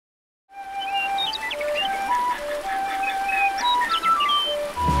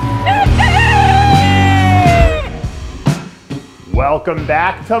Welcome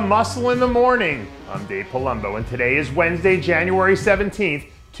back to Muscle in the Morning. I'm Dave Palumbo, and today is Wednesday, January 17th,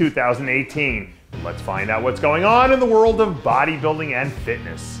 2018. Let's find out what's going on in the world of bodybuilding and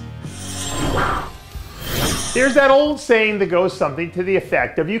fitness. There's that old saying that goes something to the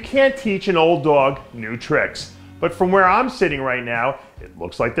effect of you can't teach an old dog new tricks. But from where I'm sitting right now, it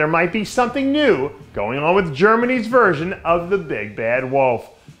looks like there might be something new going on with Germany's version of the Big Bad Wolf.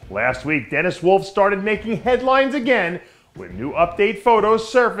 Last week, Dennis Wolf started making headlines again when new update photos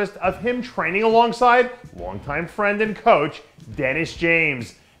surfaced of him training alongside longtime friend and coach Dennis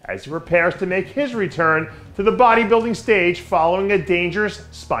James as he prepares to make his return to the bodybuilding stage following a dangerous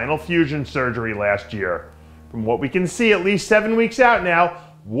spinal fusion surgery last year. From what we can see, at least 7 weeks out now,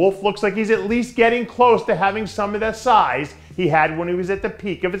 Wolf looks like he's at least getting close to having some of that size he had when he was at the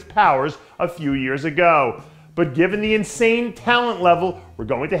peak of his powers a few years ago. But given the insane talent level we're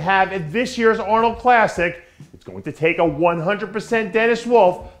going to have at this year's Arnold Classic, it's going to take a 100% Dennis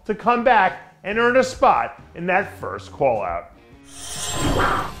Wolf to come back and earn a spot in that first call-out.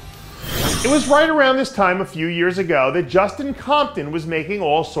 It was right around this time a few years ago that Justin Compton was making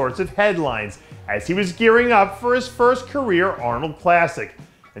all sorts of headlines as he was gearing up for his first career Arnold Classic.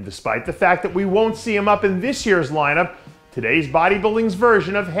 And despite the fact that we won't see him up in this year's lineup, today's bodybuilding's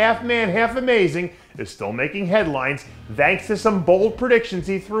version of Half Man, Half Amazing is still making headlines thanks to some bold predictions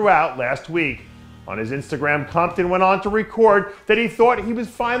he threw out last week. On his Instagram, Compton went on to record that he thought he was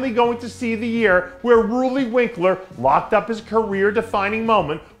finally going to see the year where Ruley Winkler locked up his career-defining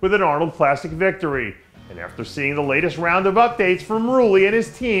moment with an Arnold Classic victory. And after seeing the latest round of updates from Ruley and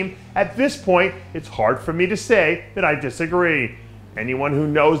his team, at this point, it's hard for me to say that I disagree. Anyone who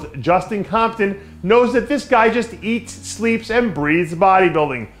knows Justin Compton knows that this guy just eats, sleeps, and breathes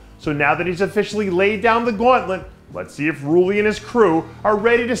bodybuilding. So now that he's officially laid down the gauntlet, let's see if Ruley and his crew are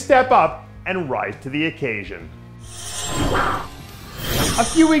ready to step up and rise to the occasion. A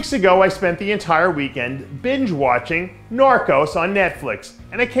few weeks ago, I spent the entire weekend binge-watching Narcos on Netflix,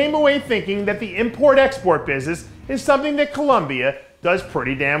 and I came away thinking that the import-export business is something that Colombia does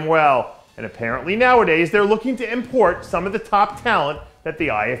pretty damn well. And apparently nowadays, they're looking to import some of the top talent that the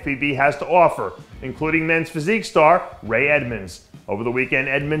IFBB has to offer, including men's physique star Ray Edmonds. Over the weekend,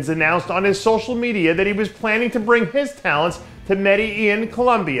 Edmonds announced on his social media that he was planning to bring his talents to Medellin,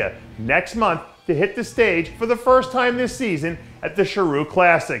 Colombia, next month to hit the stage for the first time this season at the Searle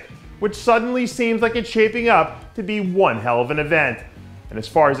Classic, which suddenly seems like it's shaping up to be one hell of an event. And as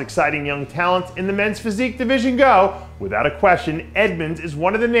far as exciting young talents in the men's physique division go, without a question, Edmonds is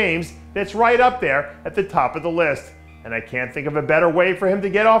one of the names that's right up there at the top of the list. And I can't think of a better way for him to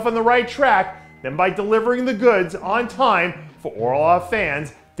get off on the right track than by delivering the goods on time for all our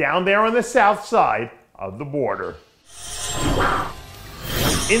fans down there on the south side of the border.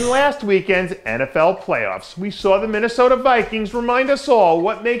 In last weekend's NFL playoffs, we saw the Minnesota Vikings remind us all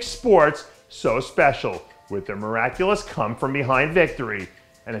what makes sports so special with their miraculous come-from-behind victory.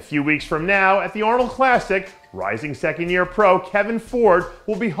 And a few weeks from now, at the Arnold Classic, rising second-year pro Kevin Ford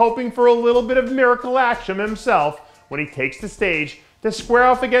will be hoping for a little bit of miracle action himself when he takes the stage to square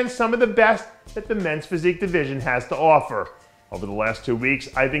off against some of the best that the men's physique division has to offer. Over the last 2 weeks,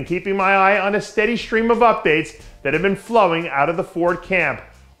 I've been keeping my eye on a steady stream of updates that have been flowing out of the Ford camp,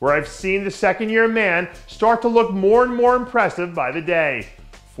 where I've seen the second-year man start to look more and more impressive by the day.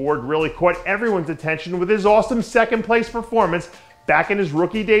 Ford really caught everyone's attention with his awesome second-place performance back in his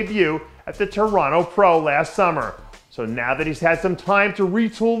rookie debut at the Toronto Pro last summer. So now that he's had some time to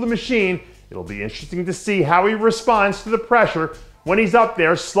retool the machine, it'll be interesting to see how he responds to the pressure when he's up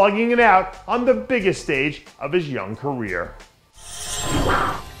there slugging it out on the biggest stage of his young career.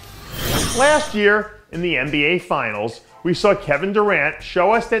 Last year, in the NBA Finals, we saw Kevin Durant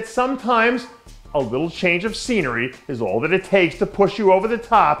show us that sometimes a little change of scenery is all that it takes to push you over the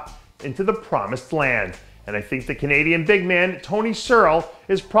top into the promised land. And I think the Canadian big man, Tony Searle,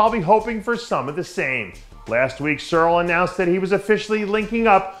 is probably hoping for some of the same. Last week, Searle announced that he was officially linking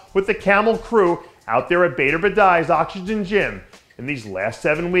up with the Camel crew out there at Bader Badai's Oxygen Gym in these last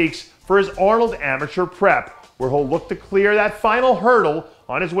 7 weeks for his Arnold Amateur Prep, where he'll look to clear that final hurdle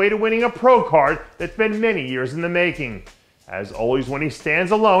on his way to winning a pro card that's been many years in the making. As always, when he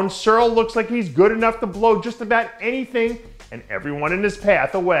stands alone, Searle looks like he's good enough to blow just about anything and everyone in his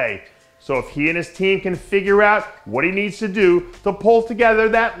path away. So if he and his team can figure out what he needs to do to pull together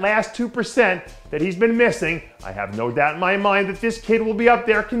that last 2% that he's been missing, I have no doubt in my mind that this kid will be up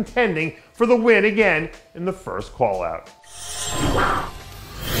there contending for the win again in the first call-out.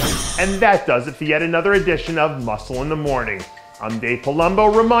 And that does it for yet another edition of Muscle in the Morning. I'm Dave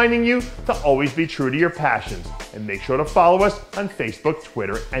Palumbo, reminding you to always be true to your passions, and make sure to follow us on Facebook,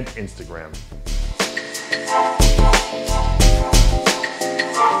 Twitter, and Instagram.